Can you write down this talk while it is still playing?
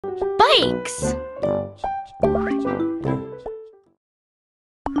bikes!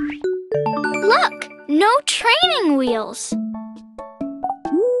 Look! No training wheels!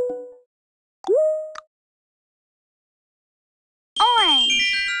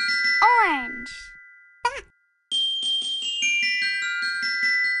 Orange! Orange!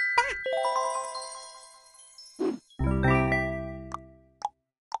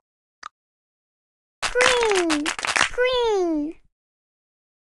 Green! Green!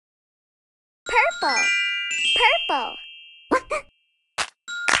 Purple! Purple!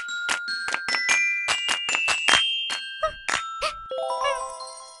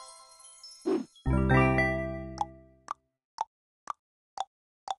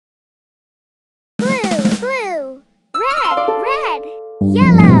 Blue! Blue! Red! Red!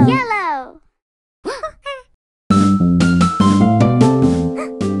 Yellow! Yellow!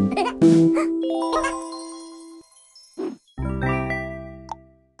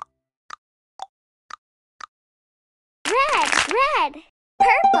 Red!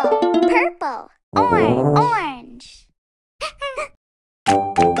 Purple! Purple! Orange!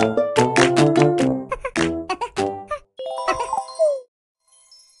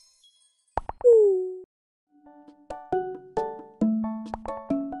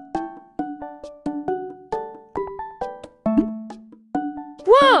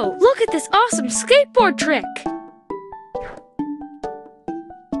 Whoa! Look at this awesome skateboard trick!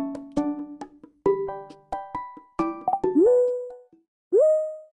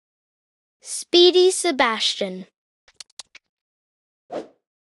 Speedy Sebastian.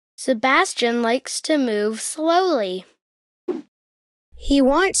 Sebastian likes to move slowly. He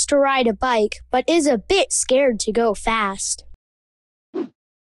wants to ride a bike, but is a bit scared to go fast.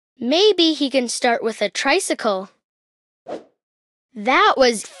 Maybe he can start with a tricycle. That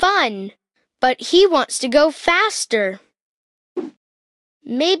was fun, but he wants to go faster.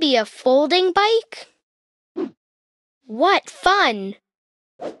 Maybe a folding bike? What fun!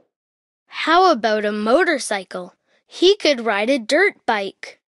 How about a motorcycle? He could ride a dirt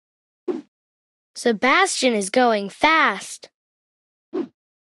bike. Sebastian is going fast.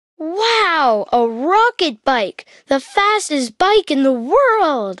 Wow, a rocket bike! The fastest bike in the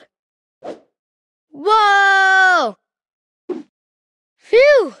world! Whoa!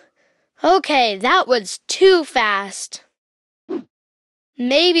 Phew! Okay, that was too fast.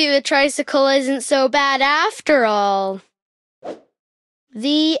 Maybe the tricycle isn't so bad after all.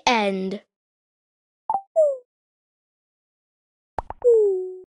 The end.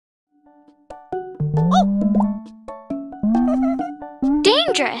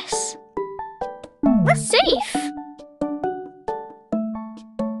 Dangerous! Safe!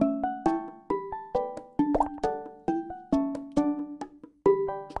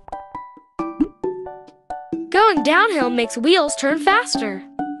 Going downhill makes wheels turn faster.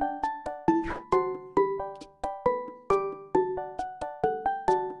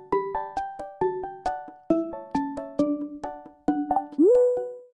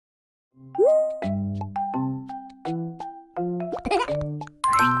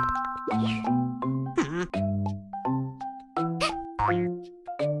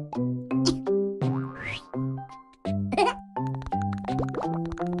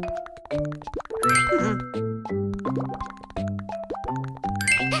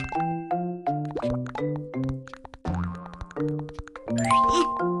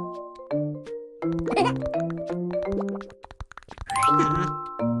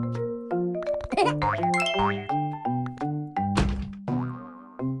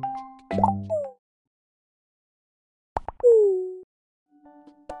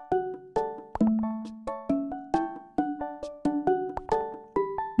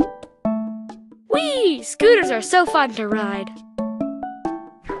 Whee! Scooters are so fun to ride.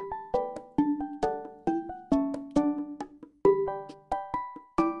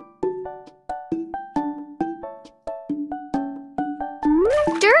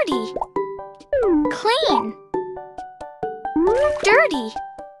 Dirty! Clean! Dirty!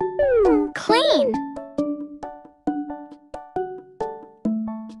 Clean!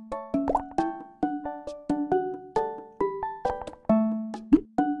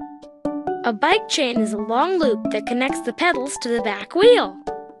 A bike chain is a long loop that connects the pedals to the back wheel.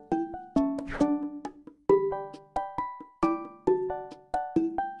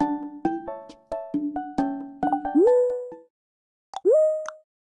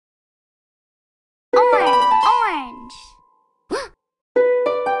 Orange!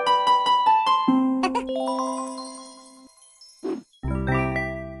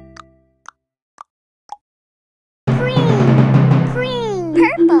 Green!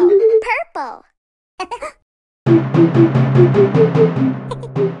 Purple! Purple!